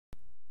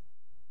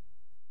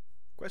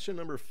Question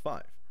number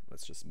 5.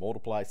 Let's just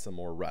multiply some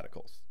more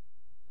radicals.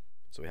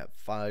 So we have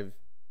 5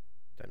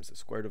 times the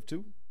square root of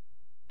 2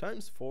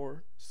 times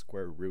 4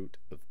 square root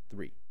of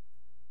 3.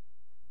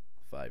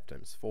 5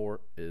 times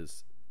 4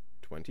 is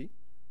 20.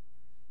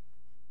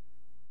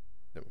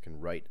 Then we can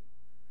write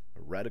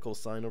a radical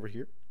sign over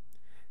here.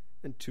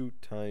 And 2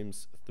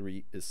 times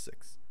 3 is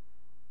 6.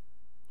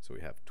 So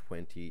we have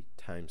 20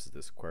 times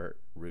the square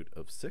root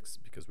of 6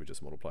 because we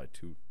just multiplied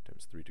 2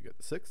 times 3 to get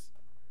the 6.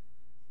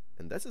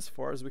 And that's as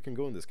far as we can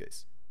go in this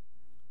case.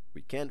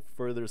 We can't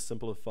further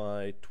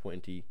simplify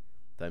 20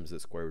 times the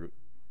square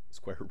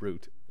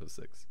root of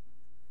 6.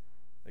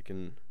 I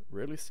can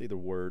rarely say the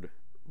word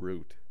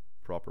root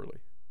properly.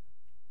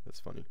 That's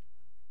funny.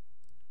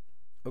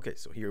 Okay,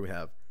 so here we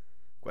have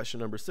question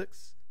number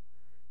 6.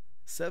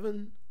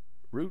 7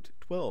 root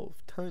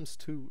 12 times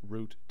 2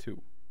 root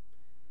 2.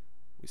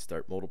 We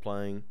start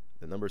multiplying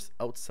the numbers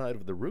outside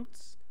of the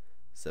roots.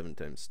 7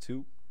 times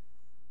 2,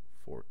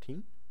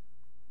 14,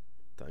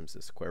 times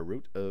the square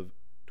root of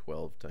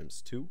 12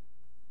 times 2,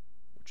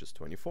 which is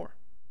 24.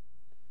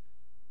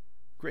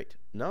 Great.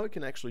 Now we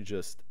can actually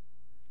just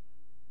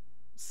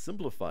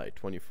simplify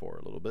 24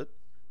 a little bit.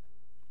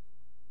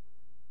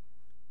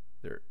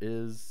 There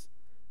is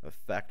a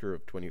factor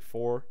of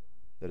 24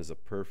 that is a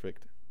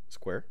perfect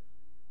square,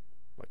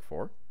 like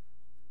 4.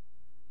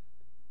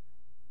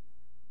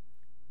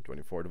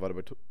 24 divided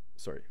by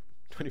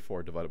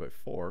 24 divided by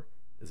 4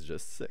 is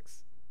just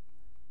 6.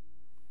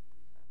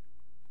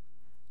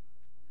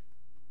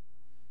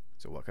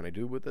 So what can I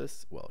do with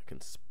this? Well, I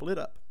can split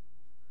up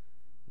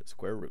the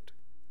square root.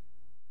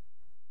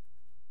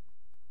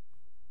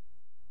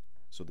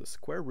 So the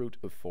square root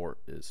of 4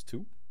 is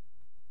 2.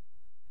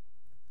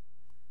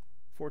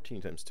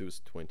 14 times 2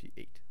 is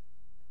 28.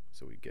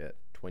 So we get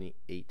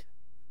 28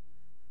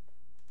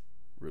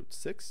 root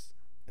 6,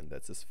 and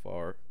that's as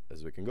far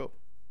as we can go.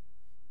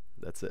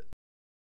 That's it.